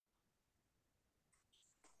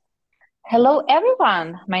Hello,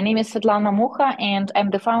 everyone. My name is Svetlana Mucha, and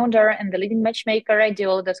I'm the founder and the leading matchmaker at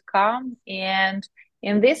Duolingo.com. And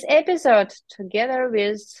in this episode, together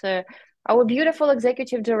with our beautiful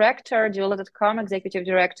executive director, Duolingo.com executive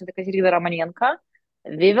director, Katerina Romanenko,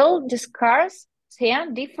 we will discuss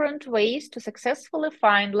 10 different ways to successfully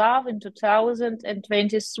find love in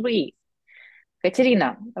 2023.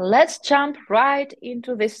 Katerina, let's jump right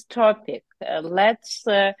into this topic. Let's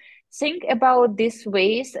think about these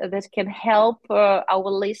ways that can help our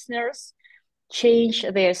listeners change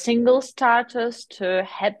their single status to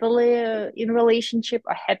happily in relationship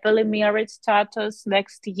or happily married status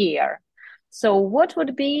next year. So, what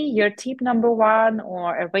would be your tip number one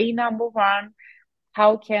or a way number one?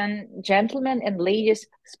 How can gentlemen and ladies,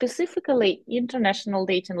 specifically international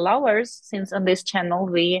dating lovers, since on this channel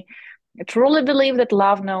we I truly believe that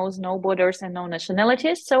love knows no borders and no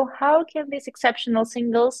nationalities. So, how can these exceptional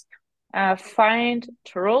singles find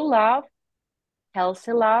true love,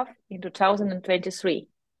 healthy love in 2023?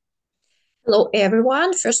 Hello,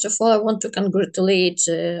 everyone. First of all, I want to congratulate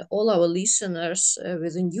all our listeners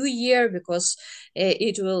with a new year because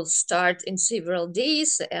it will start in several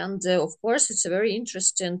days. And of course, it's a very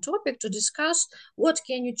interesting topic to discuss. What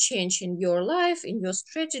can you change in your life, in your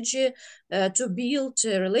strategy to build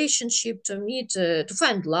a relationship, to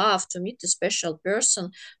find love, to meet a special person?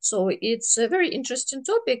 So it's a very interesting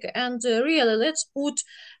topic. And really, let's put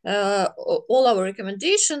all our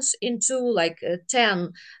recommendations into like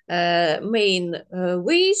 10 main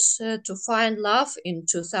ways to find love in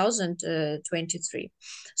 2023.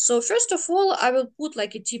 So first of all, I will put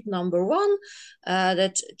like a tip number one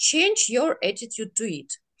that change your attitude to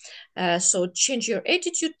it. So change your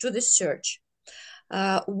attitude to the search.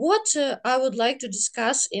 What I would like to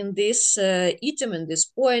discuss in this item, in this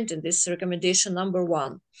point, in this recommendation number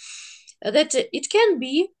one, that it can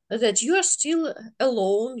be that you are still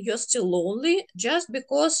alone, you're still lonely, just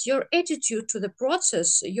because your attitude to the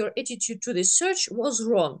process, your attitude to the search was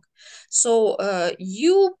wrong. So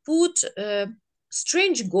you put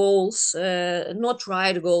strange goals, not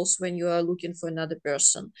right goals when you are looking for another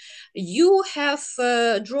person. You have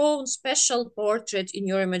drawn special portrait in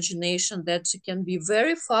your imagination that can be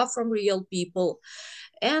very far from real people,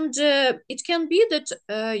 and it can be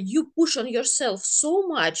that you push on yourself so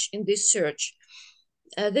much in this search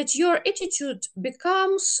that your attitude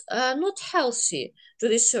becomes not healthy to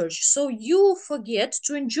the search. So you forget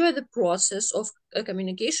to enjoy the process of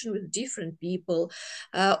communication with different people,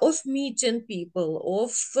 of meeting people,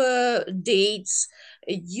 of dates.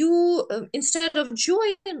 You, instead of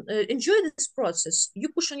enjoy this process, you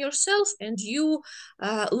push on yourself and you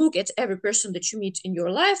look at every person that you meet in your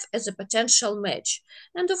life as a potential match.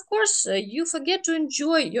 And of course, you forget to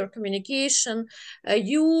enjoy your communication.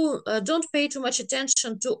 You don't pay too much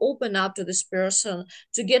attention to open up to this person,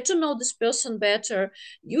 to get to know this person better.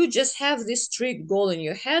 You just have this strict goal in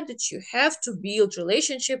your head that you have to build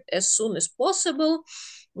relationship as soon as possible.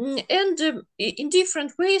 And in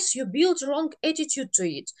different ways you build wrong attitude to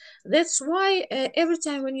it. That's why every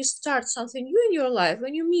time when you start something new in your life,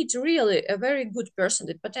 when you meet really a very good person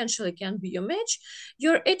that potentially can be your match,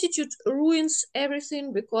 your attitude ruins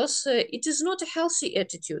everything because it is not a healthy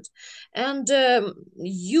attitude. And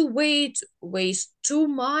you waste too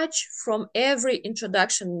much from every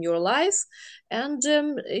introduction in your life. And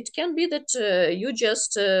it can be that you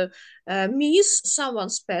just miss someone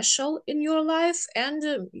special in your life, and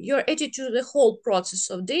your attitude, the whole process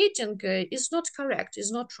of dating is not correct,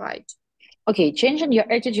 is not right. Okay, changing your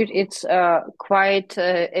attitude, it's quite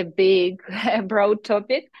a big, broad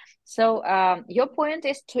topic. So, your point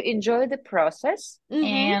is to enjoy the process Mm-hmm.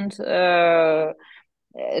 and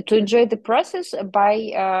to enjoy the process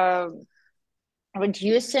by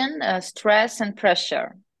reducing stress and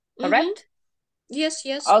pressure, Mm-hmm. correct? Yes,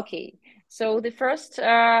 yes. Okay, so the first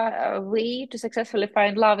way to successfully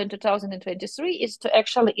find love in 2023 is to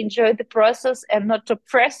actually enjoy the process and not to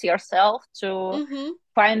press yourself to Mm-hmm.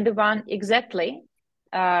 find the one exactly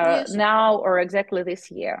Yes. now or exactly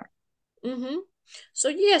this year. Mm-hmm. So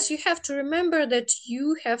yes, you have to remember that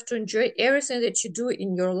you have to enjoy everything that you do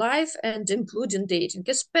in your life, and including dating,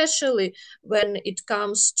 especially when it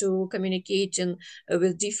comes to communicating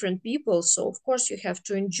with different people. So of course you have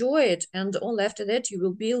to enjoy it, and only after that you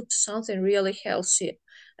will build something really healthy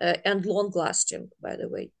and long lasting, by the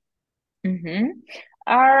way. Mm-hmm.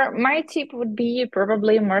 My tip would be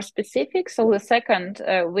probably more specific. So the second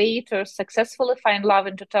way to successfully find love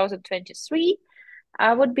in 2023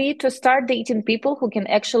 would be to start dating people who can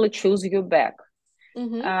actually choose you back.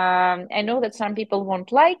 Mm-hmm. I know that some people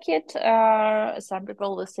won't like it. Some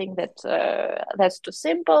people will think that that's too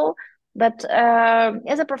simple. But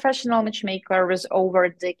as a professional matchmaker with over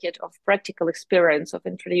a decade of practical experience of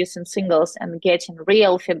introducing singles and getting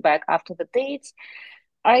real feedback after the dates,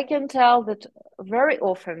 I can tell that very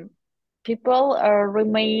often people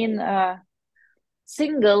remain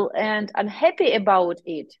single and unhappy about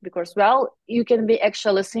it because, well, you can be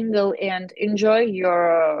actually single and enjoy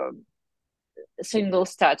your single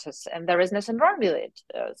status, and there is nothing wrong with it.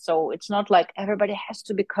 So it's not like everybody has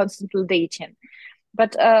to be constantly dating.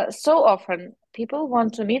 But so often people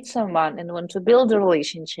want to meet someone and want to build a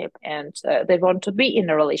relationship, and they want to be in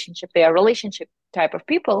a relationship. They are relationship type of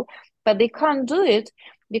people, but they can't do it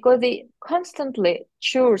because they constantly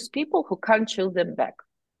choose people who can't choose them back.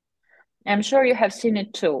 I'm sure you have seen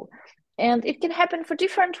it too. And it can happen for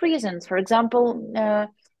different reasons. For example,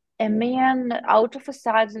 a man out of a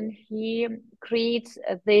sudden, he creates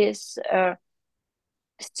this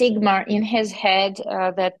stigma in his head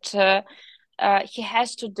that he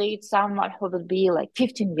has to date someone who would be like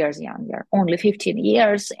 15 years younger, only 15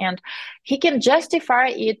 years. And he can justify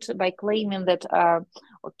it by claiming that,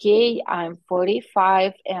 okay, I'm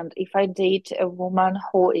 45, and if I date a woman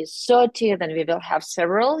who is 30, then we will have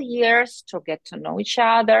several years to get to know each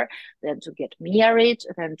other, then to get married,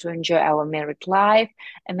 then to enjoy our married life.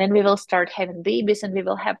 And then we will start having babies and we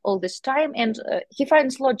will have all this time. And he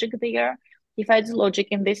finds logic there. He finds logic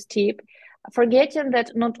in this tip, forgetting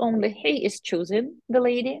that not only he is choosing the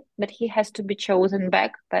lady, but he has to be chosen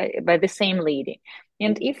back by the same lady.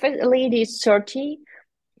 And if a lady is 30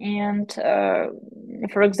 and,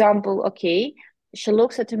 for example, okay, she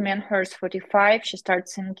looks at a man who is 45, she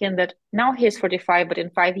starts thinking that now he is 45, but in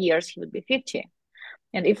 5 years he would be 50.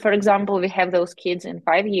 And if, for example, we have those kids in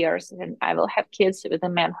 5 years, then I will have kids with a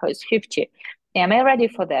man who is 50. Am I ready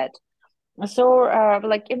for that? So,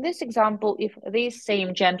 like in this example, if this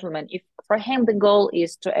same gentleman, if for him the goal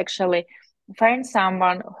is to actually find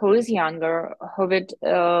someone who is younger, who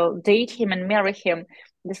would date him and marry him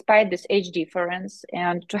despite this age difference,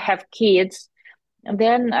 and to have kids, and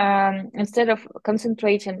then instead of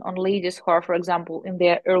concentrating on ladies who are, for example, in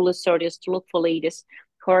their early 30s, to look for ladies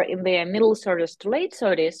who are in their middle 30s to late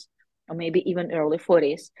 30s, or maybe even early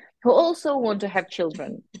 40s, who also want to have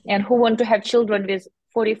children and who want to have children with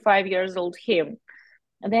 45 years old him,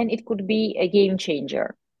 and then it could be a game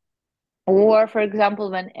changer. Or, for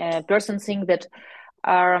example, when a person thinks that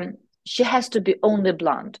um, she has to be only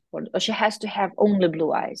blonde, or she has to have only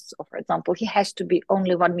blue eyes, or for example, he has to be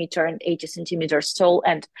only 1 meter and 80 centimeters tall.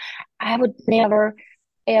 And I would never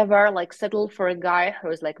ever like settle for a guy who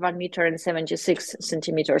is like 1 meter and 76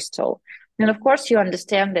 centimeters tall. And of course, you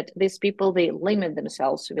understand that these people, they limit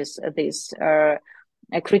themselves with this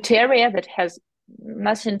criteria that has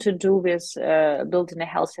nothing to do with building a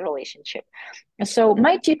healthy relationship. So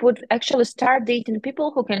my tip would actually start dating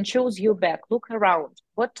people who can choose you back. Look around.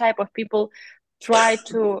 What type of people try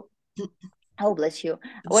to, oh, bless you.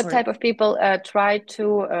 What Sorry. type of people try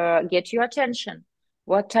to get your attention?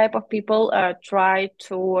 What type of people try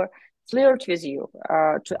to flirt with you,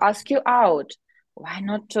 to ask you out? Why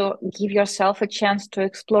not to give yourself a chance to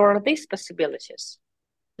explore these possibilities?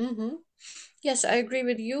 Mm-hmm. Yes, I agree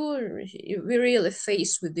with you. We really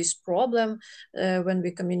face with this problem when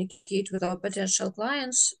we communicate with our potential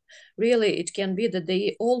clients. Really, it can be that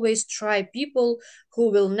they always try people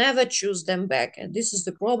who will never choose them back, and this is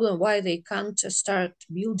the problem why they can't start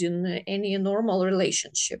building any normal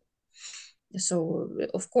relationship. So,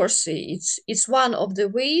 of course, it's one of the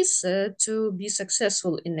ways to be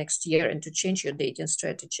successful in next year and to change your dating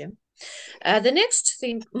strategy. The next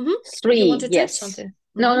thing, you Three, wanted to add yes. something?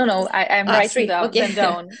 No, Mm-hmm. no, no. I'm writing Three. them Okay.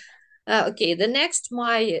 down. Okay. The next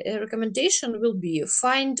my recommendation will be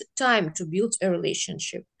find time to build a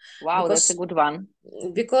relationship, Wow, that's a because good one.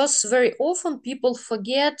 very often people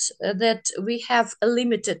forget that we have a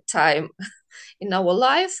limited time in our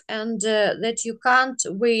life, and that you can't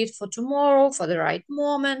wait for tomorrow, for the right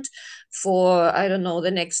moment, for, I don't know,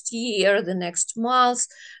 the next year, the next month,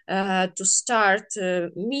 to start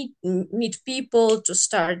meet people, to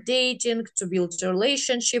start dating, to build a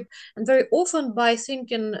relationship. And very often by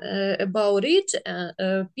thinking about it,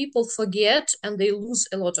 people forget and they lose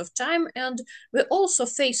a lot of time. And we also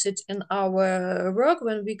face it in our work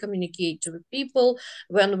when we communicate with people,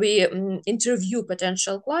 when we interview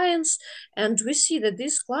potential clients, and we see that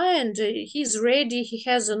this client, he's ready, he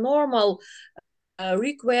has a normal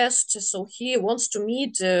request, so he wants to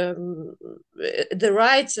meet the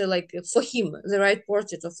right like for him the right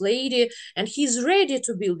portrait of lady, and he's ready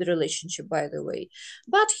to build the relationship, by the way.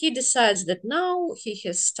 But he decides that now he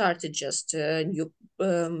has started just a new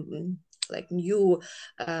like new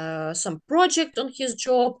some project on his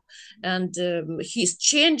job, and he's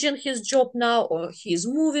changing his job now, or he's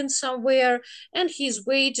moving somewhere, and he's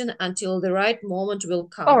waiting until the right moment will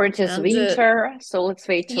come. Or it is And winter, so let's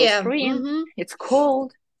wait till yeah, spring. It's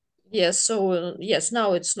cold. yes, so yes,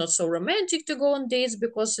 now it's not so romantic to go on dates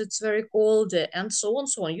because it's very cold, and so on,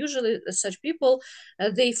 so on. Usually, such people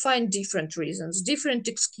they find different reasons, different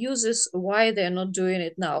excuses why they're not doing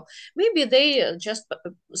it now. Maybe they just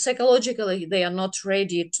psychologically they are not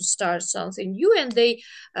ready to start something new, and they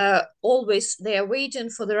are waiting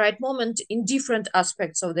for the right moment in different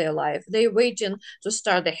aspects of their life. They're waiting to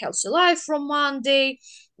start a healthy life from Monday.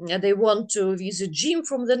 They want to visit gym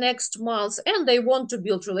from the next month, and they want to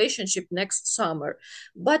build relationship next summer.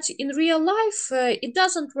 But in real life it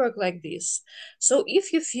doesn't work like this. So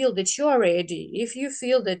if you feel that you are ready, if you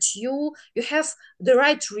feel that you have the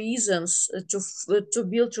right reasons to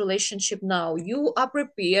build relationship now, you are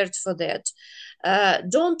prepared for that,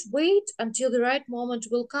 don't wait until the right moment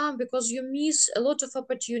will come, because you miss a lot of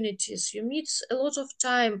opportunities, you miss a lot of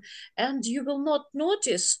time, and you will not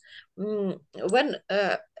notice when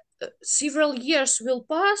several years will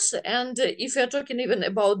pass. And if you're talking even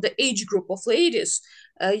about the age group of ladies,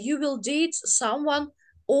 you will date someone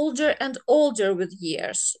older and older with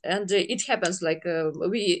years. And it happens like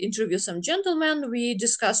we interview some gentleman, we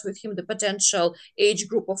discuss with him the potential age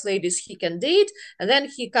group of ladies he can date, and then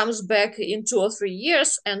he comes back in 2 or 3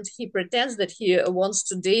 years and he pretends that he wants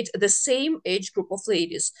to date the same age group of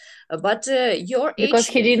ladies. But your Because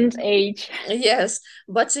age he didn't age. Yes,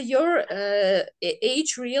 but your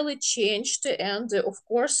age really changed, and of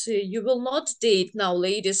course, you will not date now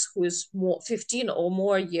ladies who is more 15 or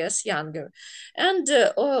more years younger. And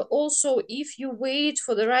also, if you wait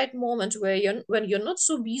for the right moment when you're not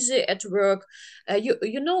so busy at work,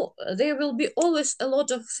 you know there will be always a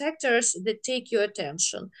lot of factors that take your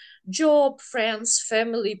attention: job, friends,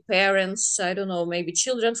 family, parents, I don't know, maybe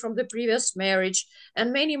children from the previous marriage,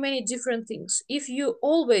 and many, many different things. If you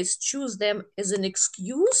always choose them as an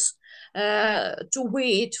excuse to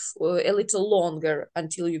wait for a little longer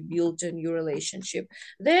until you build a new relationship,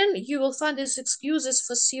 then you will find these excuses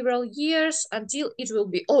for several years until it will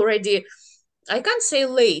be already, I can't say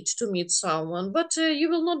late to meet someone, but you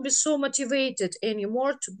will not be so motivated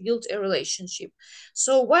anymore to build a relationship.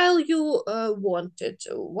 So while you want it,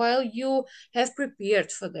 while you have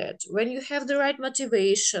prepared for that, when you have the right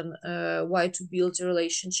motivation, why to build a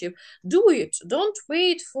relationship, do it. Don't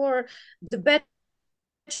wait for the better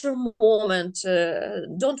moment.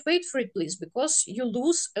 Don't wait for it, please, because you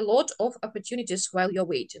lose a lot of opportunities while you're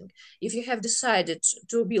waiting. If you have decided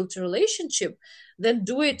to build a relationship, then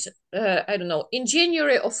do it, I don't know, in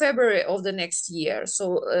January or February of the next year.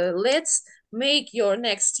 So let's make your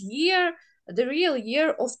next year the real year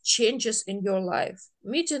of changes in your life,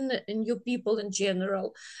 meeting new people in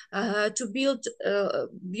general, to build a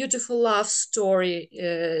beautiful love story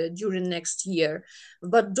during next year.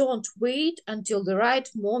 But don't wait until the right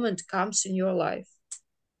moment comes in your life.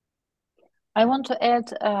 I want to add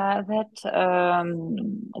that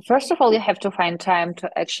first of all, you have to find time to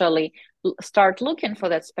actually start looking for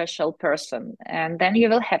that special person. And then you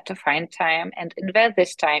will have to find time and invest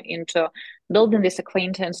this time into building this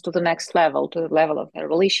acquaintance to the next level, to the level of the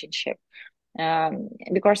relationship.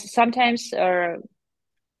 Because sometimes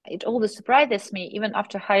it always surprises me, even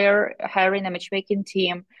after hiring a matchmaking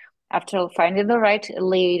team, after finding the right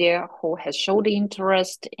lady who has showed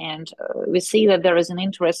interest, and we see that there is an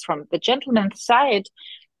interest from the gentleman's side,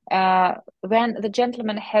 when the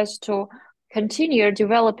gentleman has to continue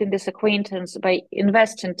developing this acquaintance by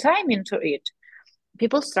investing time into it,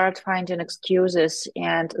 people start finding excuses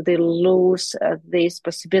and they lose these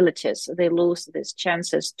possibilities. They lose these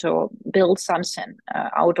chances to build something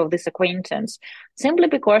out of this acquaintance simply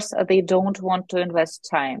because they don't want to invest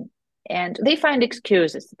time. And they find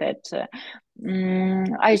excuses that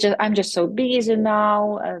I'm just so busy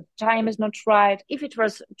now. Time is not right. If it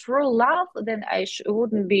was true love, then I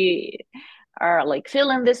wouldn't be like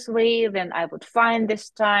feeling this way. Then I would find this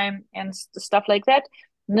time and stuff like that.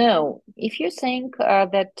 No, if you think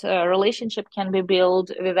that a relationship can be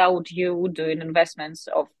built without you doing investments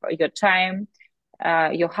of your time,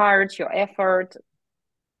 your heart, your effort,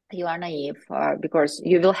 you are naive because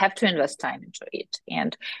you will have to invest time into it.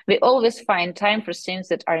 And we always find time for things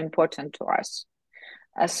that are important to us.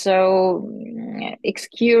 So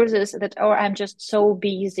excuses that, oh, I'm just so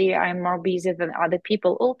busy, I'm more busy than other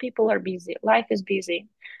people. All people are busy. Life is busy.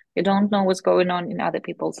 You don't know what's going on in other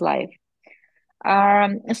people's life.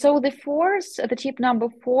 So the tip number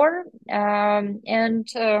 4, and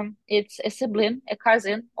it's a sibling, a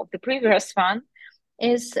cousin of the previous one,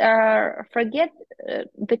 is forget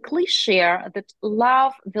the cliche that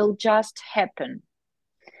love will just happen.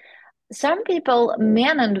 Some people,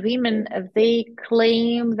 men and women, they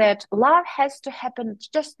claim that love has to happen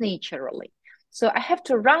just naturally. So I have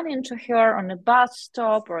to run into her on a bus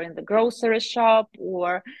stop or in the grocery shop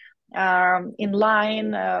or in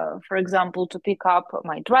line, for example, to pick up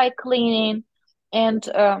my dry cleaning. And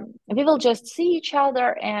we will just see each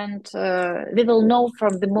other and we will know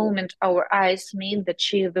from the moment our eyes meet that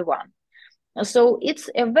she is the one. So it's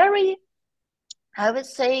a very, I would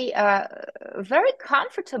say, a very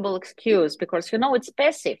comfortable excuse because it's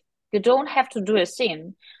passive. You don't have to do a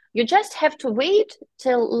thing. You just have to wait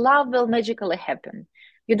till love will magically happen.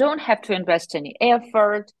 You don't have to invest any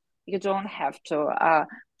effort. You don't have to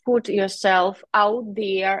put yourself out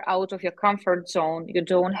there, out of your comfort zone. You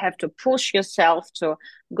don't have to push yourself to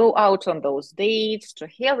go out on those dates, to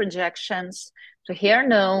hear rejections, to hear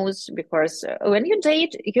no's, because when you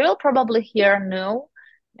date, you'll probably hear no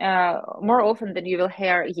more often than you will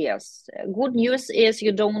hear yes. Good news is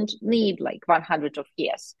you don't need like 100 of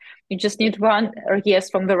yes. You just need one yes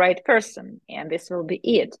from the right person, and this will be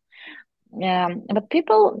it. But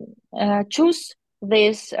people choose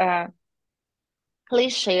this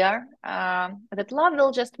cliche that love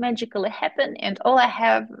will just magically happen, and all I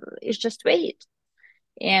have is just wait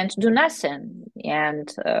and do nothing, and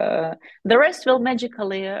the rest will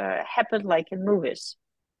magically happen like in movies.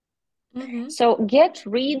 Mm-hmm. So get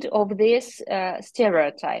rid of this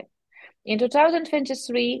stereotype. In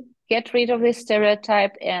 2023, get rid of this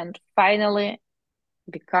stereotype and finally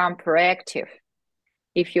become proactive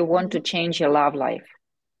if you want to change your love life.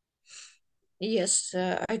 Yes,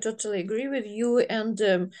 I totally agree with you. And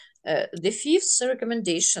the fifth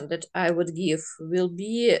recommendation that I would give will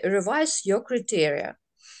be revise your criteria.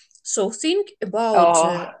 So think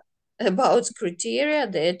Oh, about criteria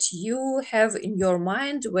that you have in your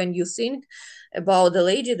mind when you think about the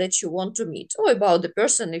lady that you want to meet, or about the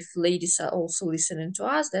person. If ladies are also listening to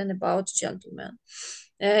us, then about gentlemen.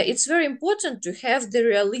 It's very important to have the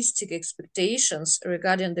realistic expectations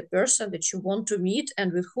regarding the person that you want to meet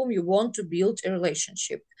and with whom you want to build a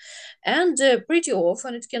relationship. And pretty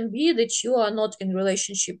often it can be that you are not in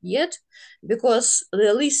relationship yet because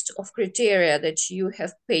the list of criteria that you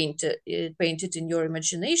have painted in your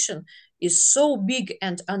imagination is so big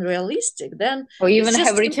and unrealistic, then or it's even have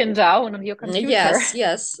just written down on your computer.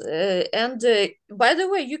 yes. And by the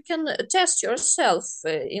way, you can test yourself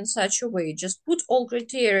in such a way. Just put all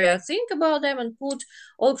criteria, think about them, and put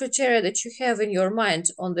all criteria that you have in your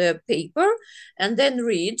mind on the paper, and then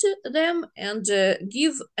read them and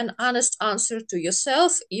give an honest answer to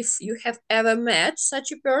yourself. If you have ever met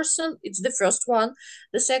such a person, it's the first one.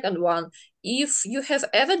 The second one, if you have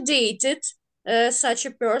ever dated such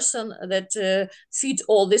a person that fit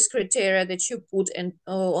all these criteria that you put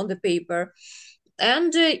on the paper.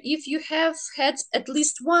 And if you have had at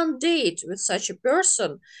least one date with such a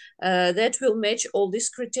person that will match all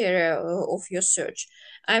these criteria of your search.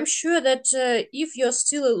 I'm sure that if you're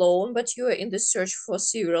still alone, but you are in the search for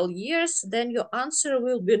several years, then your answer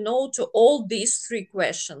will be no to all these three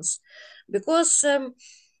questions. Because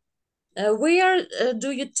where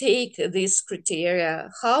do you take these criteria?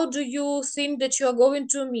 How do you think that you are going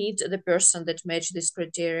to meet the person that match this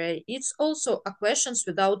criteria? It's also a questions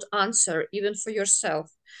without answer, even for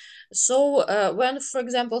yourself. So when, for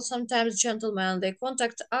example, sometimes gentlemen, they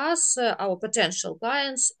contact us, our potential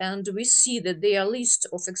clients, and we see that their list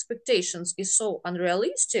of expectations is so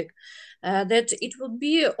unrealistic that it would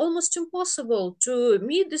be almost impossible to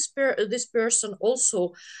meet this person.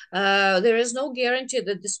 Also, there is no guarantee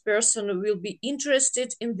that this person will be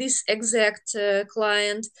interested in this exact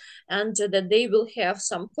client, and that they will have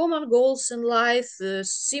some common goals in life,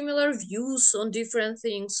 similar views on different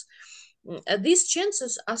things. These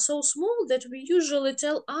chances are so small that we usually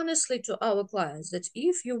tell honestly to our clients that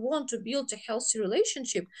if you want to build a healthy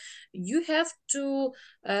relationship, you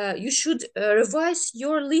should revise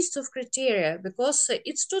your list of criteria, because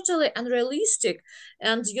it's totally unrealistic.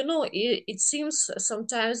 And it seems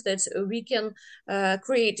sometimes that we can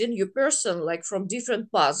create a new person like from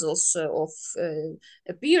different puzzles of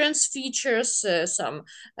appearance features, some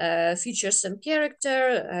features and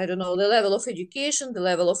character, I don't know, the level of education, the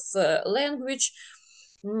level of language.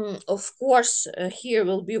 Of course, here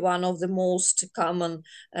will be one of the most common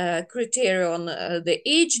criterion, the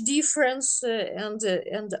age difference,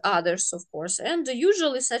 and others, of course. And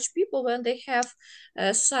usually, such people, when they have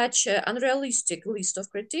such unrealistic list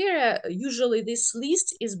of criteria, usually this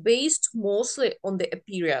list is based mostly on the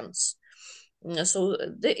appearance. So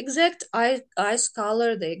the exact eyes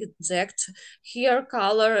color, the exact hair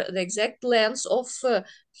color, the exact length of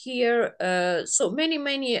hair, so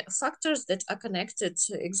many factors that are connected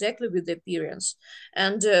exactly with the appearance.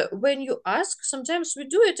 And when you ask, sometimes we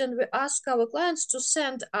do it and we ask our clients to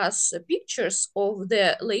send us pictures of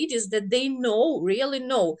the ladies that they know, really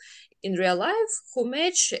know in real life, who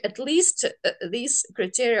match at least these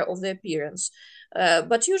criteria of the appearance.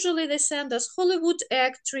 But usually they send us Hollywood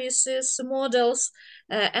actresses, models,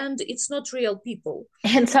 and it's not real people.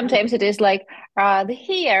 And sometimes it is like the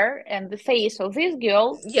hair and the face of this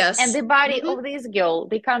girl and Yes. the body Mm-hmm. of this girl.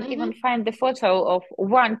 They can't Mm-hmm. even find the photo of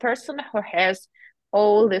one person who has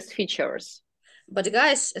all these features. But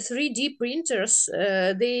guys, 3D printers,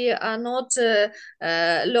 they are not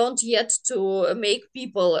learned yet to make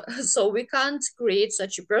people. So we can't create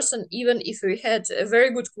such a person, even if we had a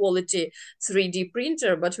very good quality 3D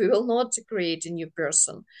printer, but we will not create a new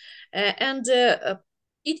person. And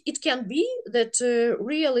it can be that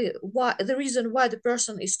really why the reason why the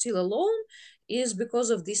person is still alone is because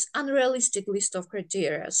of this unrealistic list of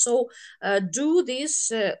criteria. So do this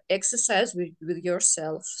exercise with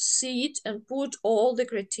yourself, see it and put all the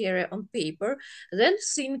criteria on paper, then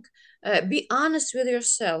think, be honest with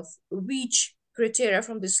yourself, which criteria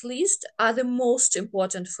from this list are the most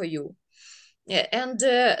important for you. Yeah, and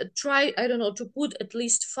try, I don't know, to put at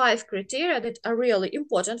least 5 criteria that are really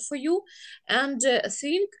important for you, and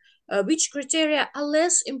think which criteria are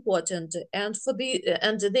less important, and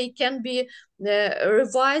they can be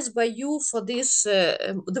revised by you for this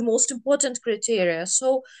the most important criteria.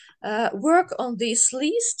 So work on this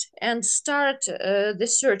list and start the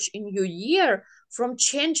search in your year from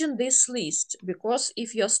changing this list, because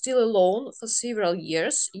if you're still alone for several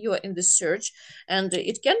years, you're in the search, and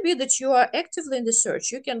it can be that you are actively in the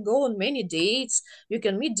search. You can go on many dates, you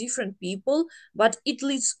can meet different people, but it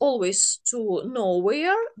leads always to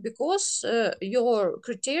nowhere, because your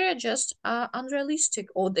criteria just are unrealistic,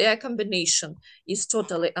 or their combination is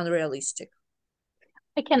totally unrealistic.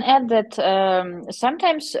 I can add that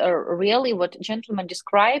sometimes, really, what gentlemen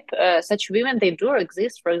describe, such women, they do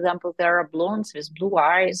exist. For example, there are blondes with blue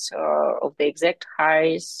eyes of the exact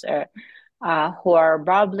height, who are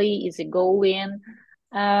bubbly, easygoing.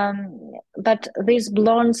 But these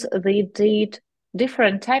blondes, they date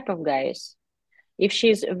different type of guys. If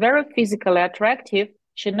she's very physically attractive,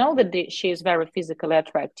 she know that she is very physically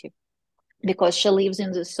attractive because she lives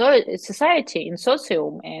in the society, in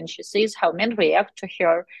socium, and she sees how men react to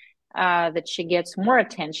her, that she gets more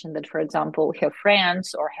attention than, for example, her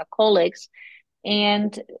friends or her colleagues.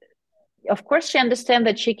 And of course, she understands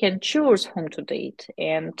that she can choose whom to date.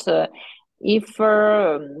 And if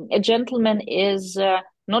a gentleman is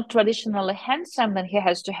not traditionally handsome, then he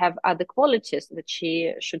has to have other qualities that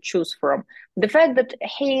she should choose from. The fact that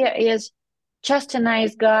he is just a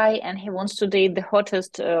nice guy and he wants to date the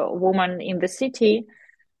hottest woman in the city,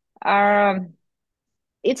 um,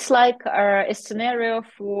 it's like a scenario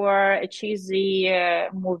for a cheesy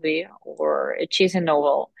movie or a cheesy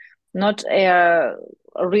novel, not a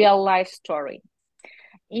real life story.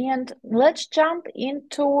 And let's jump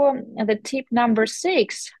into the tip number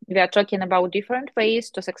 6. We are talking about different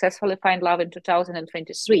ways to successfully find love in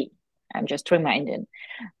 2023. I'm just reminding.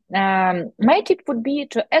 My tip would be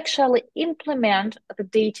to actually implement the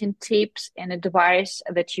dating tips and advice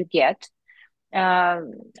that you get.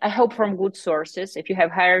 I hope from good sources. If you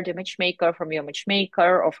have hired a matchmaker, from your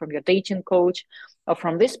matchmaker or from your dating coach or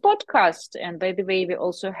from this podcast. And by the way, we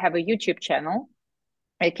also have a YouTube channel.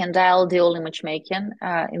 You can dial the only matchmaking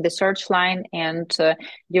in the search line, and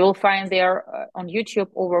you will find there on YouTube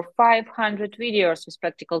over 500 videos with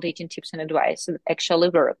practical dating tips and advice that actually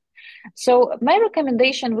work. So my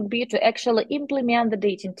recommendation would be to actually implement the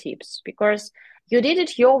dating tips, because you did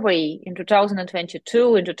it your way in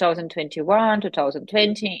 2022, in 2021,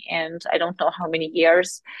 2020, and I don't know how many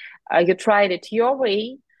years you tried it your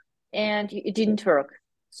way and it didn't work.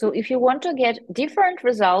 So if you want to get different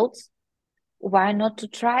results, why not to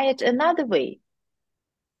try it another way?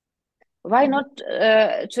 Why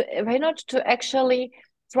Mhm. not to actually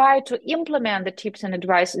try to implement the tips and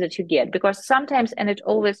advice that you get? Because sometimes, and it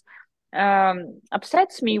always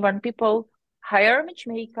upsets me when people hire a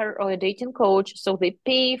matchmaker or a dating coach, so they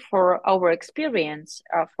pay for our experience,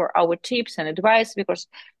 for our tips and advice. Because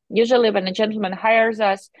usually, when a gentleman hires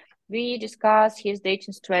us, we discuss his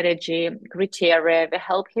dating strategy, criteria, we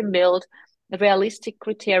help him build realistic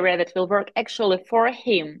criteria that will work actually for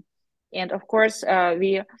him. And of course,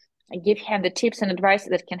 we give him the tips and advice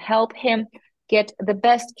that can help him get the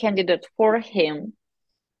best candidate for him.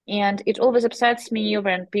 And it always upsets me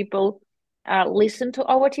when people listen to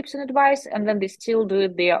our tips and advice, and then they still do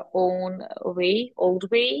it their own way, old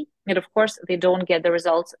way. And of course, they don't get the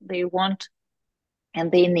results they want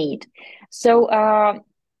and they need. So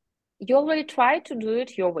you already tried to do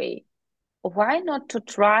it your way. Why not to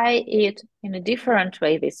try it in a different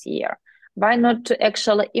way this year? Why not to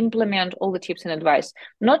actually implement all the tips and advice?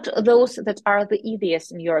 Not those that are the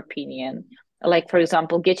easiest in your opinion. Like, for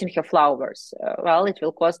example, getting her flowers. Well, it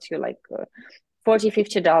will cost you like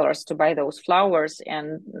 $40-50 to buy those flowers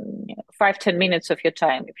and 5-10 minutes of your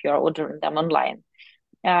time if you're ordering them online.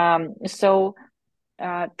 So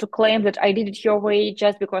to claim that I did it your way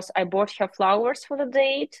just because I bought her flowers for the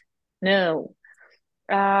date, no.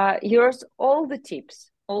 Here's all the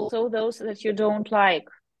tips, also those that you don't like.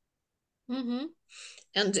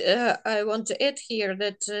 And I want to add here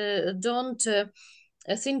that don't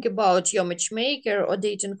think about your matchmaker or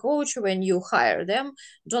dating coach when you hire them.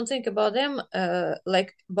 Don't think about them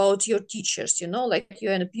like about your teachers, like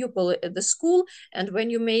you're a pupil at the school, and when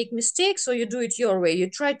you make mistakes or you do it your way, you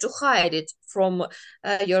try to hide it from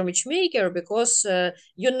your matchmaker because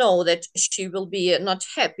you know that she will be not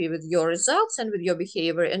happy with your results and with your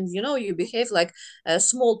behavior, and you behave like a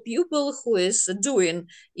small pupil who is doing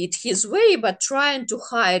it his way but trying to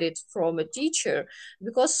hide it from a teacher.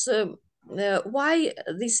 Because why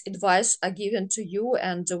these advice are given to you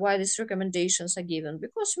and why these recommendations are given?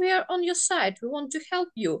 Because we are on your side, we want to help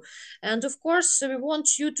you, and of course we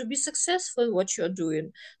want you to be successful in what you're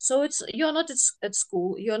doing. So you're not at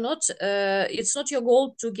school, you're not it's not your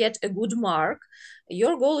goal to get a good mark.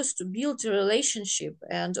 Your goal is to build a relationship,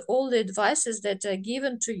 and all the advices that are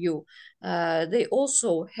given to you, they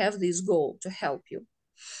also have this goal to help you.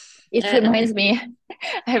 It reminds me,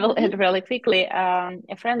 I will add really quickly.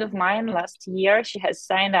 A friend of mine last year, she has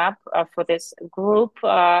signed up for this group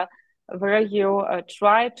where you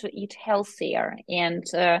try to eat healthier, and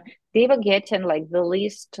they were getting like the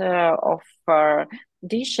list of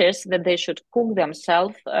dishes that they should cook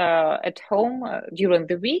themselves at home during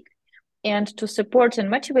the week. And to support and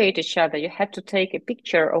motivate each other, you had to take a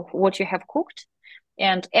picture of what you have cooked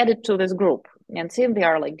and add it to this group. And since they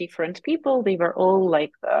are like different people, they were all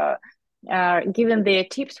like given their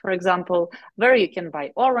tips, for example, where you can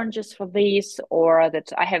buy oranges for this, or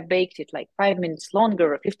that I have baked it like 5 minutes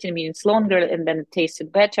longer or 15 minutes longer, and then it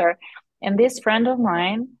tasted better. And this friend of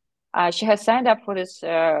mine, she has signed up for this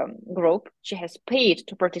group. She has paid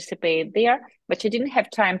to participate there, but she didn't have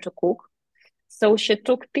time to cook. So she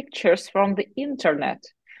took pictures from the internet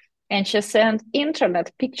and she sent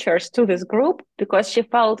internet pictures to this group because she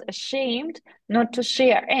felt ashamed not to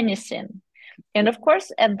share anything. And of course,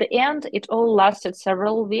 at the end, it all lasted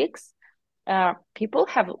several weeks. People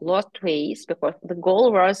have lost weight because the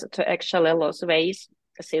goal was to actually lose weight.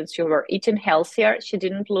 Since you were eating healthier, she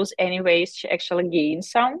didn't lose any weight. She actually gained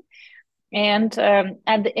some. And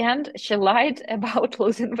at the end, she lied about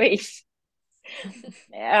losing weight.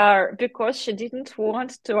 Because she didn't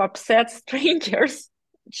want to upset strangers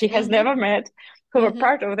she has never met who were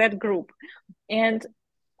part of that group. And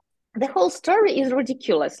the whole story is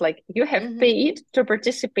ridiculous. Like, you have paid to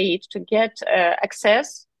participate to get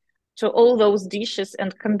access to all those dishes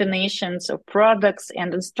and combinations of products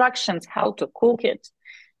and instructions how to cook it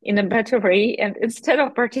in a better way. And instead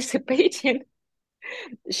of participating,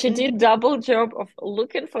 she did double job of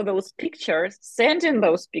looking for those pictures, sending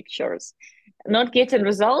those pictures, not getting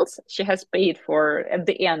results she has paid for at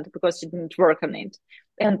the end because she didn't work on it,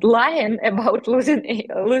 and lying about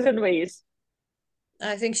losing weight.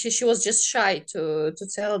 I think she was just shy to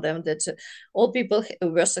tell them that all people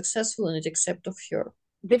were successful in it except of her.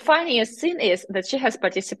 The funniest thing is that she has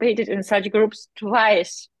participated in such groups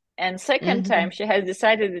twice, and second time she has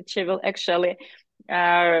decided that she will actually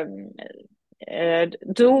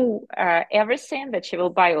do everything, that she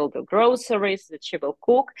will buy all the groceries, that she will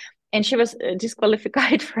cook, and she was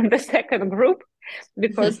disqualified from the second group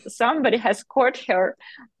because somebody has caught her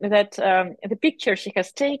that the picture she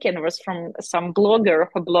has taken was from some blogger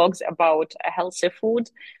who blogs about healthy food,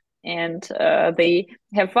 and they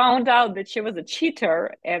have found out that she was a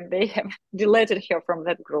cheater and they have deleted her from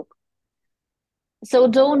that group. So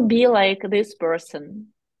don't be like this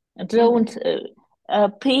person. Don't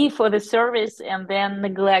pay for the service and then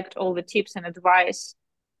neglect all the tips and advice.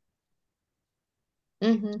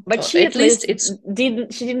 But she at least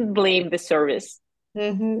didn't blame the service.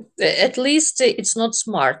 At least it's not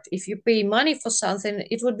smart. If you pay money for something,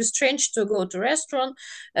 it would be strange to go to a restaurant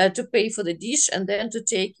to pay for the dish and then to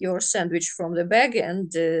take your sandwich from the bag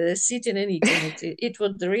and sitting and eating it. It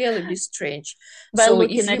would really be strange. By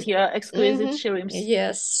looking at your exquisite shrimps.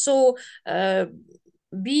 Yes. So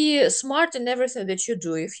be smart in everything that you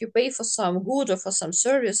do. If you pay for some good or for some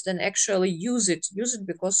service, then actually use it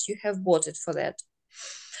because you have bought it for that.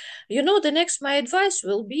 The next my advice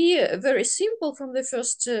will be very simple from the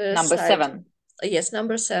first Number side. 7. Yes,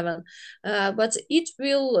 number 7. But it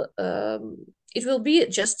will be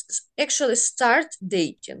just actually start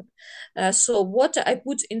dating. So what I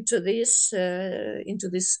put into this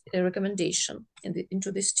recommendation,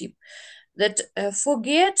 into this tip, that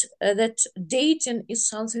forget that dating is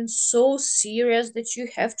something so serious that you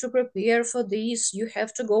have to prepare for this. You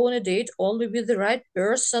have to go on a date only with the right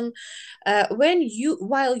person.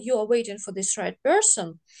 While you are waiting for this right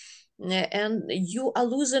person, and you are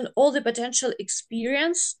losing all the potential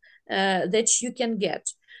experience that you can get.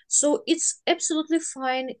 So it's absolutely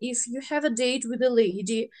fine if you have a date with a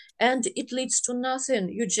lady and it leads to nothing.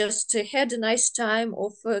 You just had a nice time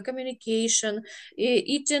of communication,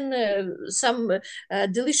 eating some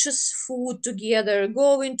delicious food together,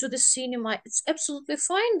 going to the cinema. It's absolutely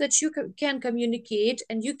fine that you can communicate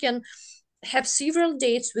and you can have several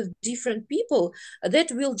dates with different people. That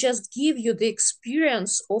will just give you the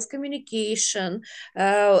experience of communication,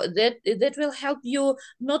 that will help you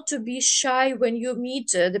not to be shy when you meet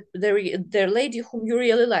the lady whom you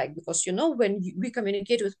really like, because when we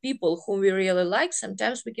communicate with people whom we really like,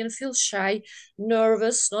 sometimes we can feel shy,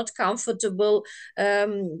 nervous, not comfortable.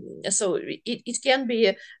 So it can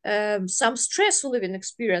be some stressful living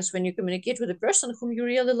experience when you communicate with a person whom you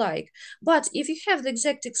really like. But if you have the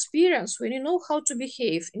exact experience, when you know how to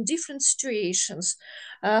behave in different situations,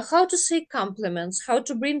 how to say compliments, how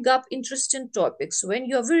to bring up interesting topics, when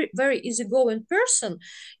you're a very, very easygoing person,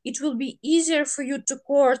 it will be easier for you to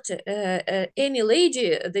court any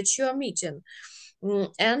lady that you are meeting.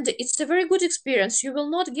 And it's a very good experience. You will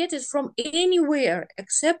not get it from anywhere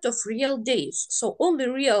except of real dates. So only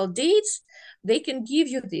real dates, they can give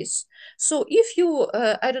you this. So if you,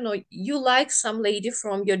 I don't know, you like some lady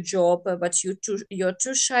from your job, but you're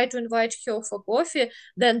too shy to invite her for coffee,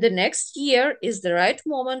 then the next year is the right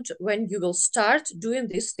moment when you will start doing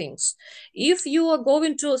these things. If you are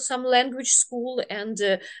going to some language school and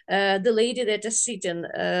the lady that is sitting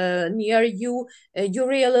near you, you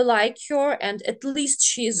really like her, and at least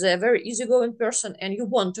she's a very easygoing person and you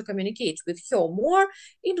want to communicate with her more,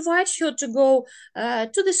 invite her to go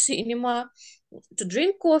to the cinema, to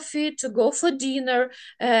drink coffee, to go for dinner,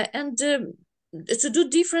 and to do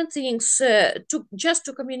different things,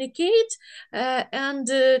 to communicate, and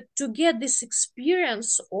to get this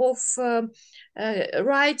experience of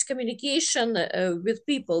right communication with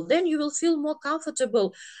people. Then you will feel more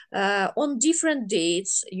comfortable on different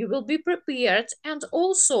dates. You will be prepared, and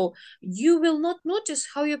also you will not notice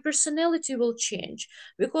how your personality will change,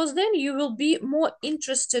 because then you will be more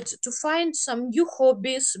interested to find some new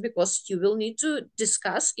hobbies, because you will need to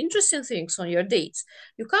discuss interesting things on your dates.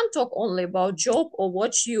 You can't talk only about job or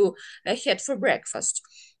what you had for breakfast.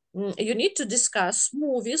 You need to discuss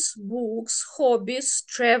movies, books, hobbies,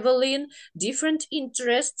 traveling, different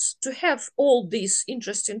interests. To have all these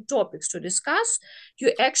interesting topics to discuss,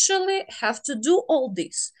 you actually have to do all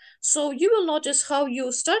this. So you will notice how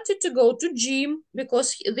you started to go to gym,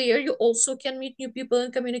 because there you also can meet new people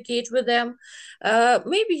and communicate with them.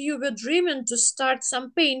 Maybe you were dreaming to start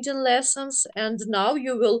some painting lessons, and now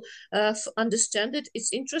you will understand it.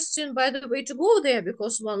 It's interesting, by the way, to go there,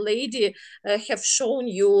 because one lady have shown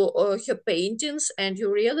you her paintings and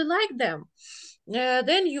you really like them.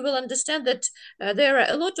 Then you will understand that there are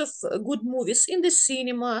a lot of good movies in the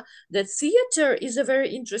cinema, that theater is a very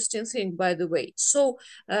interesting thing, by the way. So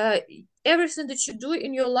everything that you do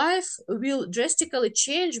in your life will drastically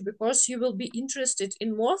change, because you will be interested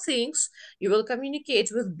in more things. You will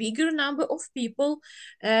communicate with bigger number of people,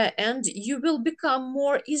 and you will become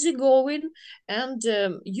more easygoing, and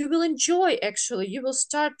you will enjoy, actually you will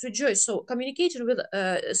start to enjoy. So communicating with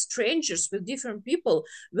strangers, with different people,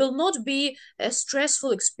 will not be a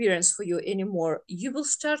stressful experience for you anymore. You will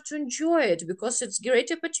start to enjoy it, because it's a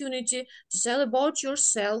great opportunity to tell about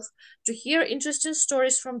yourself, to hear interesting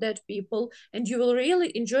stories from that people, and you will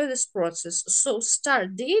really enjoy this process. So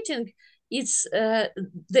start dating. It's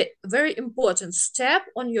the very important step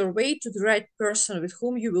on your way to the right person with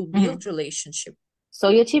whom you will build relationship. So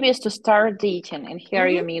your tip is to start dating, and here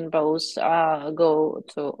you mean both go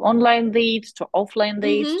to online dates, to offline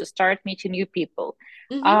dates, to start meeting new people.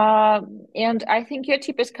 And I think your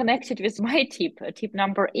tip is connected with my tip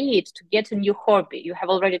number 8, to get a new hobby. You have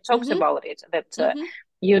already talked about it, that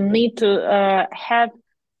you need to have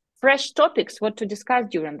fresh topics what to discuss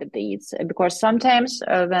during the dates, because sometimes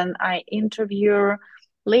when I interview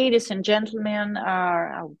ladies and gentlemen,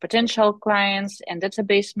 our potential clients and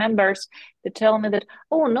database members, they tell me that,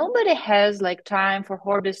 oh, nobody has like time for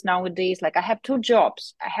hobbies nowadays. Like I have two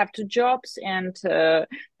jobs. And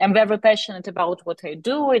I'm very passionate about what I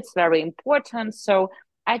do. It's very important. So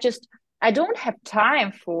I just I don't have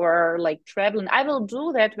time for like traveling. I will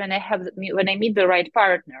do that when I meet the right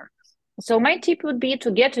partner. So my tip would be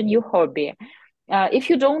to get a new hobby. If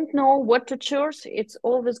you don't know what to choose, it's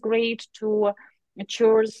always great to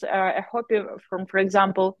choose a hobby from, for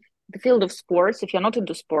example, the field of sports. If you're not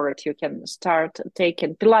into sport, you can start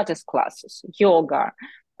taking Pilates classes, yoga,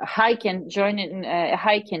 hiking, joining a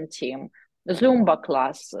hiking team, Zumba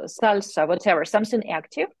class, salsa, whatever, something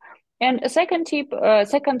active. And a second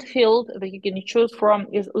field that you can choose from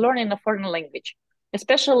is learning a foreign language,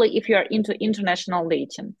 especially if you are into international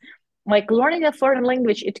dating. Like learning a foreign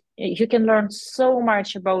language, you can learn so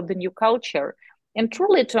much about the new culture. And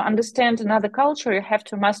truly, to understand another culture, you have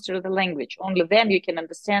to master the language. Only then you can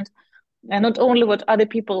understand not only what other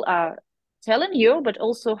people are telling you, but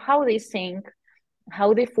also how they think,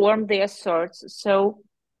 how they form their thoughts. So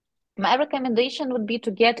my recommendation would be to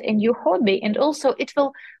get a new hobby, and also it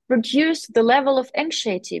will reduce the level of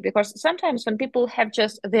anxiety, because sometimes when people have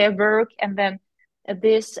just their work and then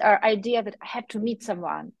this idea that I have to meet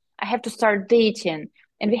someone, I have to start dating,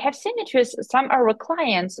 and we have seen it with some of our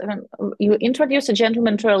clients. When you introduce a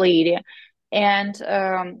gentleman to a lady and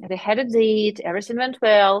they had a date, everything went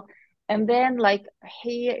well, and then like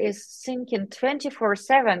he is thinking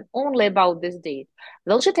 24/7 only about this date.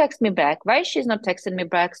 Will she text me back? Why she's not texting me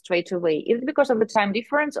back straight away? Is it because of the time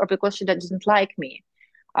difference or because she doesn't like me?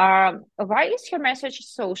 Why is her message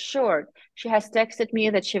so short? She has texted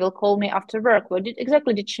me that she will call me after work. What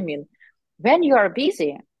exactly did she mean? When you are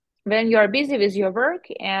busy, when you are busy with your work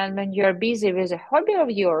and when you are busy with a hobby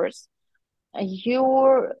of yours,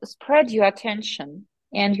 you spread your attention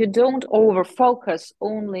and you don't over focus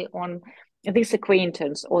only on this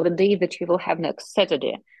acquaintance or the day that you will have next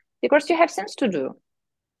Saturday, because you have things to do.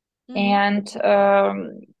 And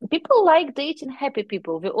people like dating happy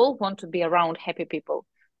people. We all want to be around happy people.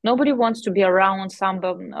 Nobody wants to be around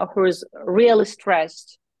somebody who is really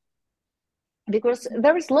stressed, because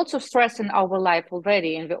there is lots of stress in our life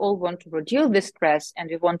already, and we all want to reduce the stress and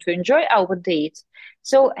we want to enjoy our dates.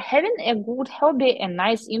 So having a good hobby, a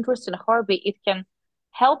nice interest in hobby, it can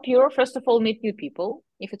help you, first of all, meet new people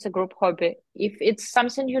if it's a group hobby. If it's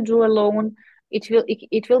something you do alone, it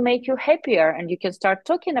will make you happier, and you can start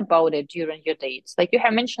talking about it during your dates. Like you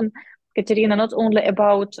have mentioned, Katerina, not only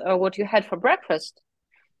about what you had for breakfast,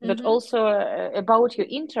 but also about your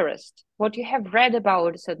interest, what you have read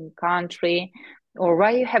about a certain country, or why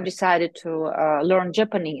you have decided to learn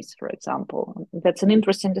Japanese, for example. That's an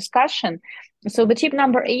interesting discussion. So the tip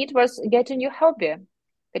number 8 was get a new hobby.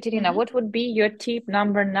 Katerina, what would be your tip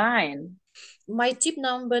number 9? My tip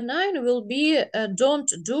number 9 will be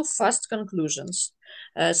don't do fast conclusions.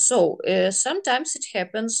 Sometimes it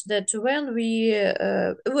happens that when we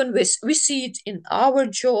see it in our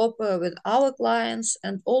job with our clients,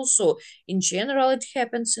 and also in general it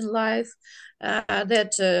happens in life,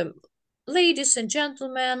 that ladies and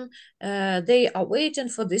gentlemen, they are waiting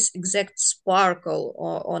for this exact sparkle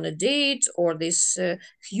on a date, or this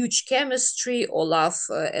huge chemistry or love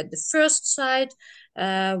at the first sight.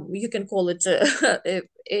 You can call it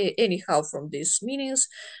anyhow from these meanings,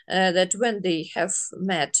 that when they have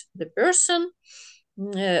met the person,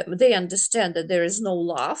 they understand that there is no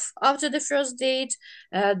love after the first date.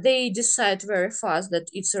 They decide very fast that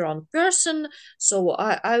it's the wrong person, so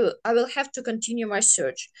I will have to continue my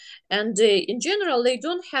search. And in general, they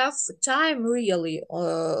don't have time really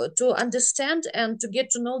to understand and to get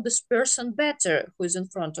to know this person better who is in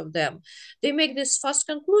front of them. They make this fast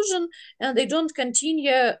conclusion and they don't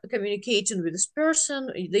continue communicating with this person.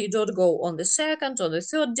 They don't go on the second or the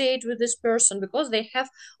third date with this person because they have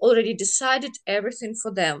already decided everything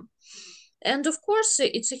for them. And of course,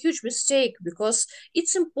 it's a huge mistake, because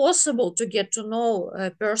it's impossible to get to know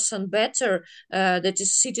a person better that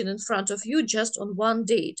is sitting in front of you just on one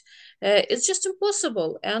date. It's just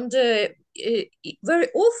impossible. And very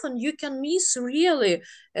often you can miss really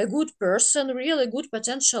a good person, really good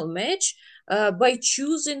potential match by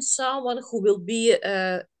choosing someone who will be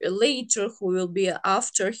later, who will be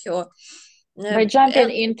after her. By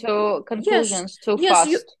jumping into conclusions too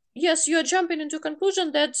fast. You're jumping into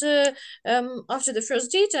conclusion that after the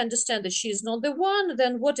first date, I understand that she's not the one.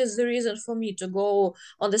 Then what is the reason for me to go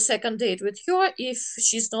on the second date with her if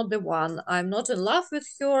she's not the one? I'm not in love with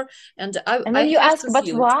her, and And I then you have ask, to but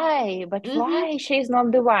feel it. why? But why she's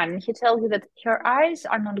not the one? He tells you that her eyes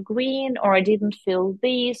are not green, or I didn't feel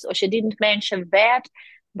this, or she didn't mention that.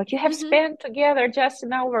 but you have spent together just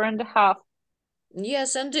an hour and a half.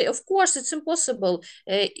 Yes, and of course it's impossible.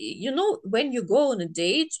 When you go on a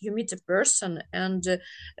date, you meet a person, and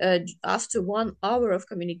after 1 hour of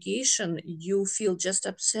communication, you feel just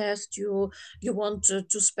obsessed. You want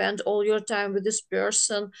to spend all your time with this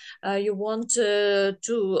person. You want to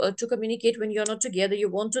communicate when you're not together. You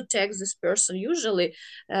want to text this person. Usually,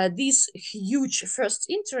 this huge first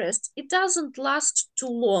interest, it doesn't last too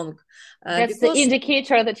long, That's the because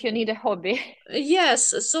indicator that you need a hobby.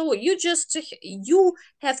 yes, so you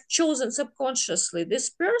have chosen subconsciously this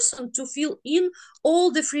person to fill in all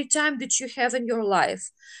the free time that you have in your life.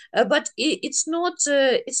 But it's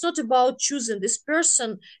not about choosing this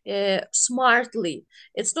person smartly.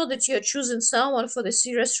 It's not that you're choosing someone for the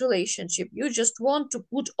serious relationship. You just want to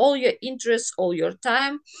put all your interests, all your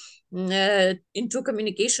time into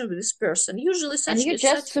communication with this person. Usually And such you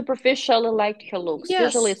just such superficially liked her looks.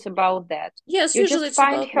 Usually yes. it's about that. Yes, You usually just it's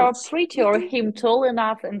find about her looks. pretty or him tall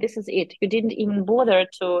enough, and this is it. You didn't even bother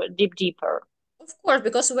to deep deeper. Of course,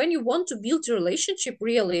 because when you want to build a relationship,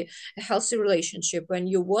 really a healthy relationship, when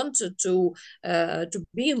you want to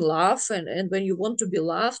be in love, and when you want to be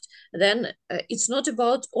loved, then it's not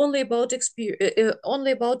about only about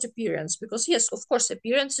appearance. Because yes, of course,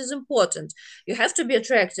 appearance is important. You have to be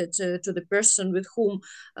attracted to the person with whom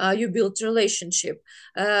you build a relationship.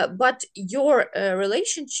 But your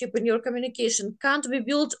relationship and your communication can't be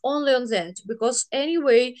built only on that, because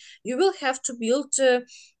anyway, you will have to build.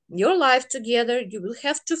 Your life together. You will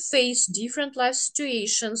have to face different life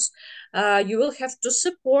situations. You will have to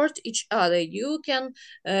support each other. You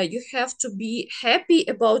have to be happy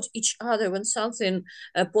about each other when something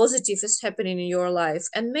positive is happening in your life,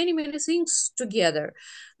 and many things together.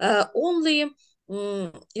 Only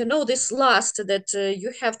this lust that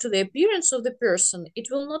you have to the appearance of the person, it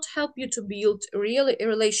will not help you to build really a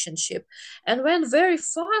relationship. And when very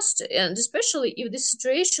fast, and especially if the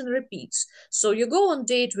situation repeats, so you go on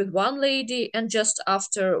date with one lady, and just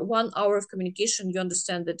after 1 hour of communication, you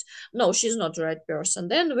understand that no, she's not the right person.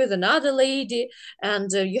 Then with another lady,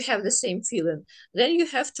 and you have the same feeling. Then you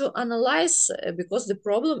have to analyze, because the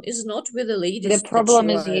problem is not with the The ladies that problem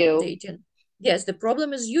you is are you. dating. Yes, the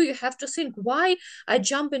problem is you. You have to think why I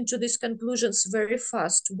jump into these conclusions very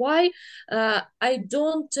fast. Why I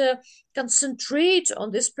don't concentrate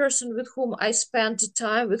on this person with whom I spent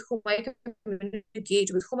time, with whom I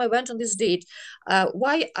communicate, with whom I went on this date.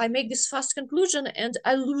 Why I make this fast conclusion and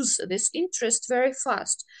I lose this interest very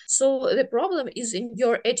fast. So the problem is in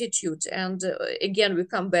your attitude. And again, we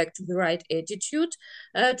come back to the right attitude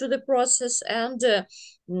to the process, and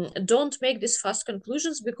don't make these fast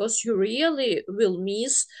conclusions, because you really will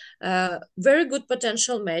miss very good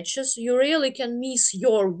potential matches. You really can miss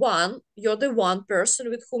you're the one person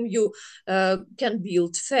with whom you can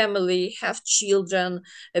build family, have children,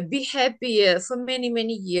 be happy for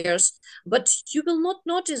many years. But you will not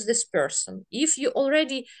notice this person if you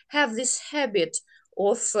already have this habit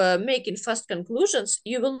of making fast conclusions.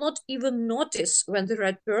 You will not even notice when the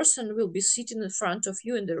right person will be sitting in front of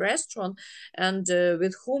you in the restaurant, and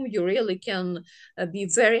with whom you really can be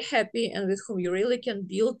very happy, and with whom you really can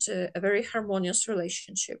build a very harmonious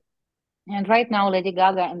relationship. And right now, Lady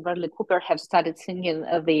Gaga and Bradley Cooper have started singing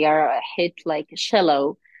their hit like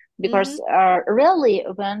 "Shallow," because Mm-hmm. really,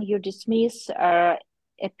 when you dismiss a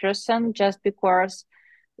person just because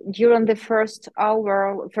during the first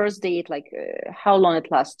hour, first date, like how long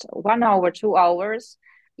it lasts, 1 hour, 2 hours,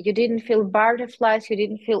 you didn't feel butterflies, you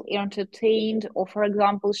didn't feel entertained, or for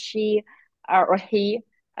example, she or he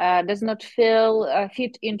does not feel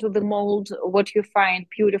fit into the mold what you find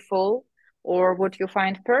beautiful or what you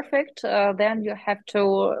find perfect, then you have to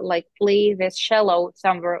like play this shallow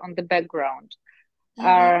somewhere on the background.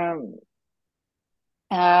 Mm-hmm.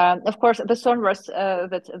 Of course, the song was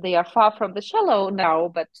that they are far from the shallow now,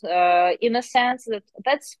 but in a sense that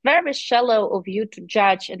that's very shallow of you to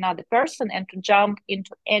judge another person and to jump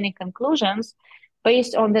into any conclusions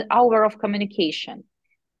based on the hour of communication.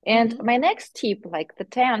 And Mm-hmm. my next tip, like the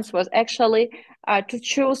 10th, was actually to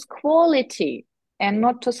choose quality and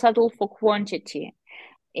not to settle for quantity.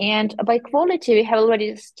 And by quality, we have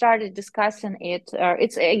already started discussing it.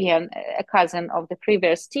 It's again a cousin of the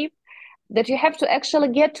previous tip, that you have to actually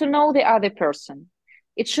get to know the other person.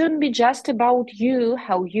 It shouldn't be just about you,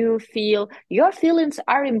 how you feel. Your feelings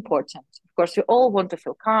are important. Of course, we all want to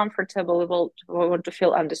feel comfortable, we want to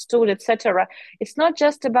feel understood, etc. It's not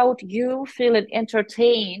just about you feeling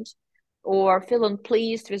entertained or feeling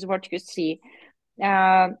pleased with what you see.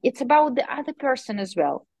 It's about the other person as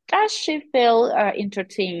well. Does she feel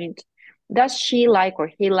entertained? Does she like or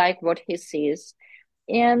he like what he sees?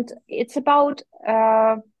 And it's about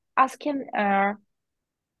asking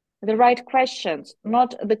the right questions,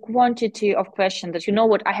 not the quantity of questions that, you know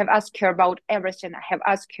what, I have asked her about everything. I have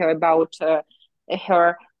asked her about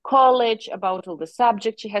her college, about all the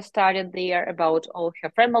subjects she has studied there, about all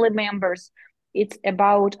her family members. It's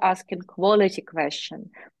about asking quality questions.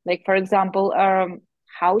 Like, for example,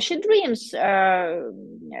 how she dreams, what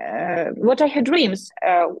are her dreams,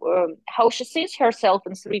 how she sees herself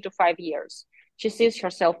in 3 to 5 years. She sees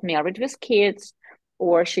herself married with kids,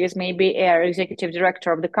 or she is maybe a executive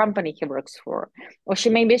director of the company he works for, or she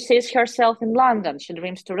maybe sees herself in London. She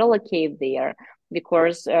dreams to relocate there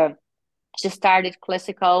because she studied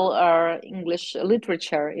classical English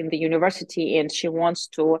literature in the university, and she wants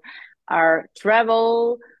to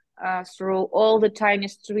travel through all the tiny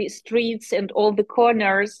streets and all the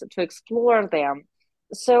corners to explore them.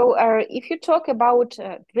 So if you talk about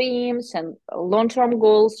dreams and long-term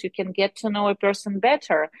goals, you can get to know a person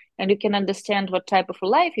better, and you can understand what type of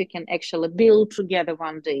life you can actually build together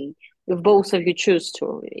one day if both of you choose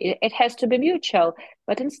to. It has to be mutual,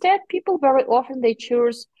 but instead people very often they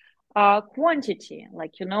choose quantity.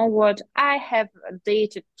 Like, you know what, I have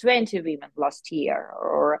dated 20 women last year,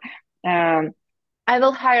 or I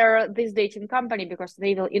will hire this dating company because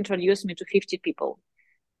they will introduce me to 50 people.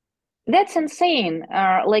 That's insane.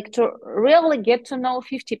 Like, to really get to know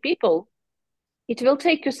 50 people, it will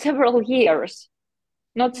take you several years,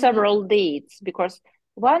 not several dates, because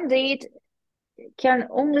one date can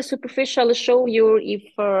only superficially show you if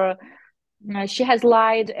she has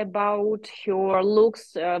lied about her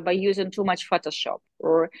looks by using too much Photoshop,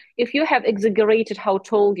 or if you have exaggerated how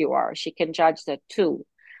tall you are, she can judge that too.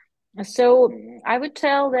 So I would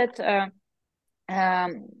tell that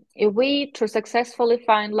a way to successfully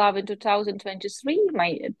find love in 2023,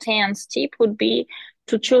 my 10th tip would be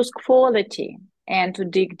to choose quality and to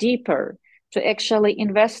dig deeper, to actually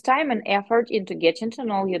invest time and effort into getting to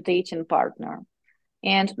know your dating partner,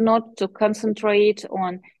 and not to concentrate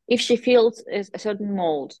on if she feels a certain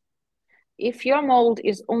mold. If your mold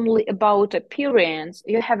is only about appearance,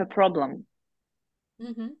 you have a problem.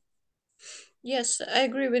 Mm-hmm. Yes, I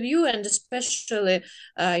agree with you, and especially,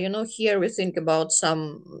 here we think about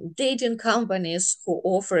some dating companies who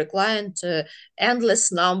offer a client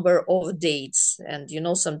endless number of dates, and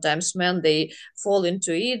sometimes men they fall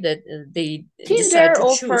into it that they decide Tinder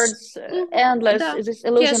to choose. offers endless, Да. this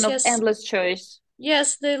illusion Yes, of yes. endless choice.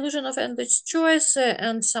 Yes, the illusion of endless choice,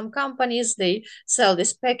 and some companies they sell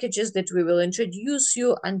these packages that we will introduce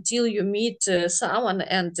you until you meet someone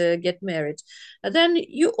and get married. Then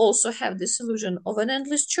you also have this illusion of an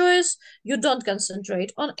endless choice. You don't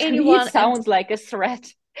concentrate on To me, it anyone, and sounds like a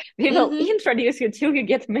threat. We will Mhm. introduce you till you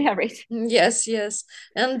get married. Yes, yes.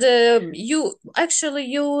 And you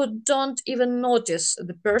don't even notice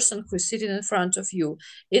the person who's sitting in front of you.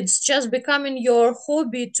 It's just becoming your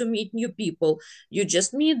hobby to meet new people. You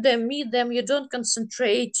just meet them. You don't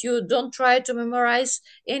concentrate. You don't try to memorize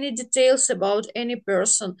any details about any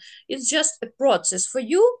person. It's just a process for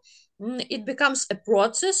you. It becomes a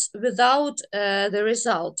process without the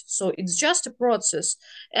result. So it's just a process.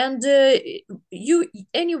 And you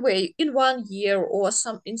anyway in 1 year or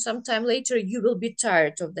some time later you will be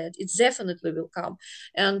tired of that. It definitely will come,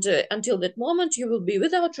 and until that moment you will be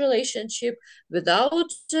without relationship, without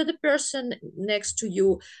the person next to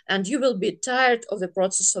you, and you will be tired of the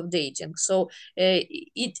process of dating. So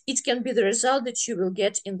it can be the result that you will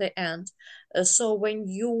get in the end. So when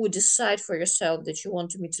you decide for yourself that you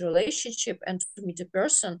want to meet a relationship and to meet a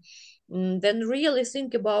person, then really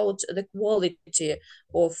think about the quality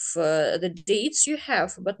of the dates you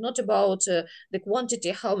have, but not about the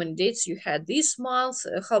quantity, how many dates you had this month,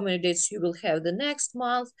 how many dates you will have the next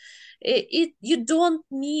month. You don't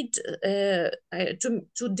need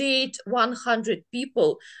to date 100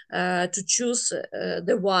 people to choose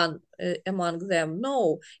the one among them.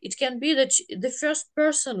 No, it can be that the first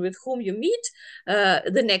person with whom you meet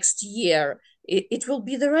the next year, it will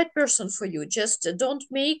be the right person for you. Just don't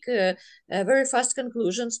make very fast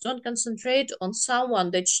conclusions. Don't concentrate on someone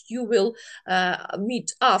that you will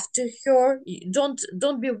meet after her.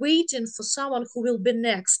 Don't be waiting for someone who will be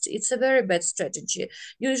next. It's a very bad strategy.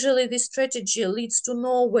 Usually this strategy leads to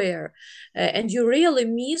nowhere, and you really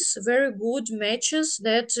miss very good matches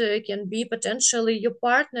that can be potentially your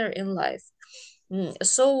partner in life.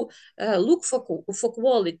 So look for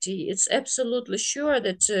quality. It's absolutely sure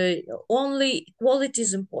that only quality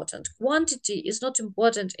is important. Quantity is not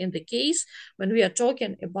important in the case when we are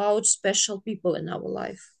talking about special people in our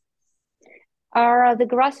life. The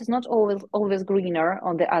grass is not always greener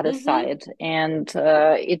on the other Mm-hmm. side, and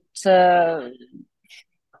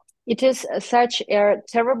It is such a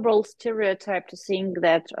terrible stereotype to think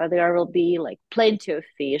that there will be like plenty of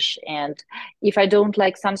fish, and if I don't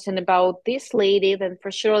like something about this lady, then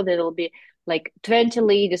for sure there will be like 20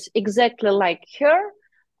 ladies exactly like her.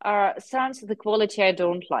 Sounds the quality I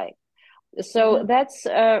don't like. So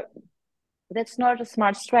Mm-hmm. that's not a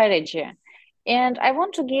smart strategy. And I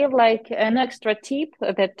want to give like an extra tip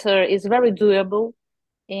that is very doable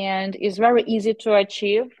and is very easy to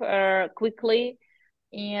achieve quickly.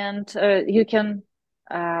 And you can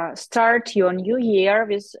start your new year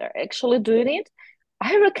with actually doing it.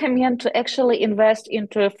 I recommend to actually invest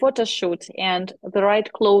into a photo shoot and the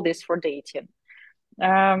right clothes for dating.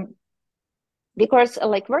 Um, because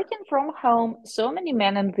like working from home, so many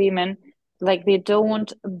men and women like they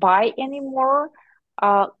don't buy anymore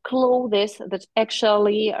clothes that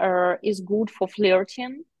actually is good for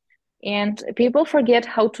flirting, and people forget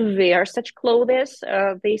how to wear such clothes.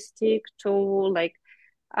 They stick to like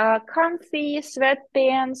comfy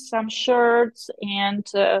sweatpants, some shirts, and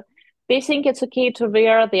they think it's okay to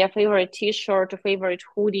wear their favorite t-shirt or favorite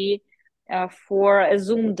hoodie for a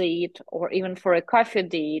Zoom date or even for a coffee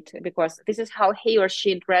date, because this is how he or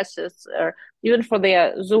she dresses, even for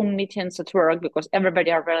their Zoom meetings at work, because everybody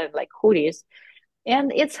are wearing like hoodies.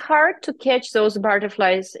 And it's hard to catch those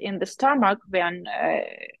butterflies in the stomach when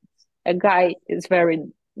a guy is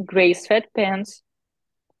wearing gray sweatpants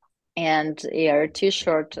and a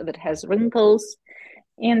t-shirt that has wrinkles.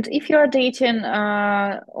 And if you are dating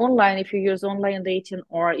online, if you use online dating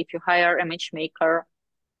or if you hire a matchmaker,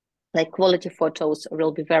 like quality photos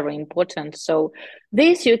will be very important. So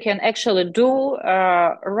this you can actually do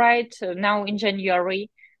right now in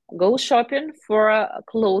January. Go shopping for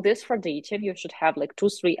clothes for dating. You should have like two,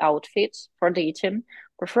 three outfits for dating,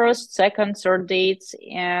 for first, second, third dates.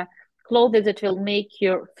 Clothes that will make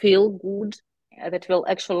you feel good, that will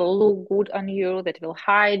actually look good on you, that will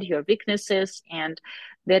hide your weaknesses, and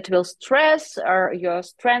that will stress your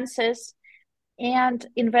strengths, and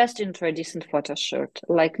invest into a decent photo shoot.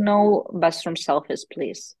 Like no bathroom selfies,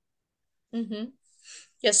 please. Mm-hmm.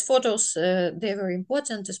 Yes, photos, they're very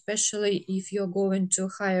important, especially if you're going to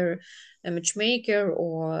hire a matchmaker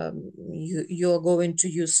or you're going to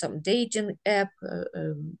use some dating app.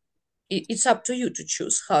 It's up to you to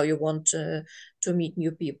choose how you want to meet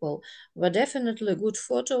new people. But definitely good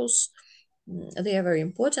photos, they are very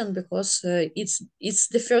important because it's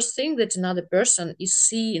the first thing that another person is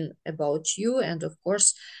seeing about you, and of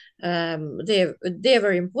course they're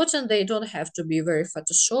very important. They don't have to be very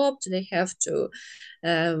photoshopped. They have to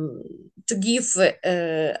give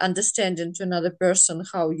understanding to another person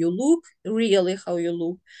how you look, really how you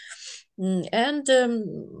look. And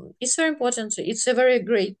it's very important. It's a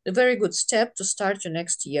very good step to start your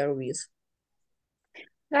next year with.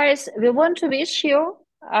 Guys, we want to wish you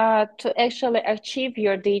to actually achieve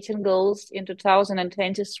your dating goals in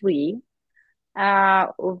 2023. Uh,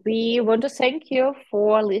 we want to thank you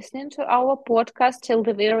for listening to our podcast till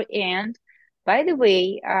the very end. By the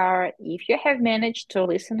way, if you have managed to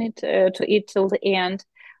listen to it till the end,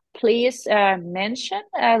 please mention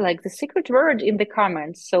like the secret word in the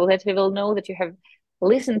comments so that we will know that you have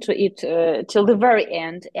listened to it till the very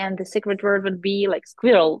end. And the secret word would be like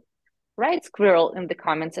squirrel. Write squirrel in the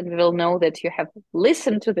comments, and we will know that you have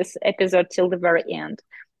listened to this episode till the very end.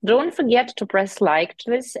 Don't forget to press like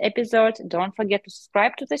to this episode. Don't forget to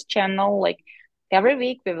subscribe to this channel. Like every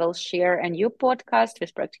week, we will share a new podcast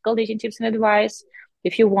with practical dating tips and advice.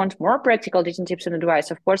 If you want more practical dating tips and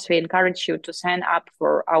advice, of course, we encourage you to sign up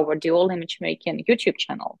for our Dual Matchmaking YouTube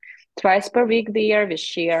channel. Twice per week there, we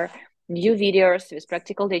share new videos with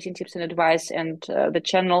practical dating tips and advice, and the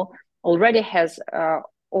channel already has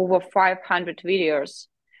over 500 videos,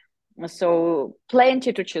 so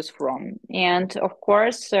plenty to choose from. And of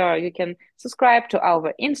course, you can subscribe to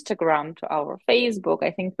our Instagram, to our Facebook.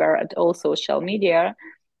 I think we're at all social media.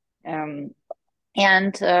 Um,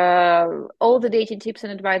 and all the dating tips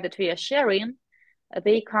and advice that we are sharing,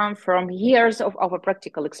 they come from years of our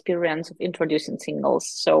practical experience of introducing singles.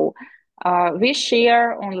 So we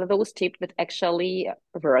share only those tips that actually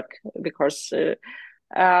work, because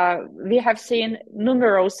we have seen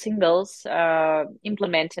numerous singles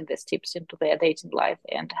implementing these tips into their dating life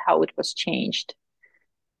and how it was changed.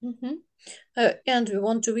 Mm-hmm. And we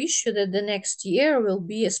want to wish you that the next year will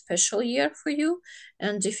be a special year for you.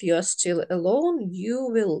 And if you are still alone, you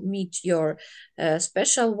will meet your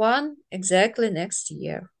special one exactly next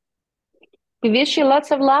year. We wish you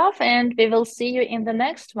lots of love, and we will see you in the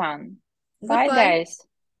next one. Bye, Goodbye. guys.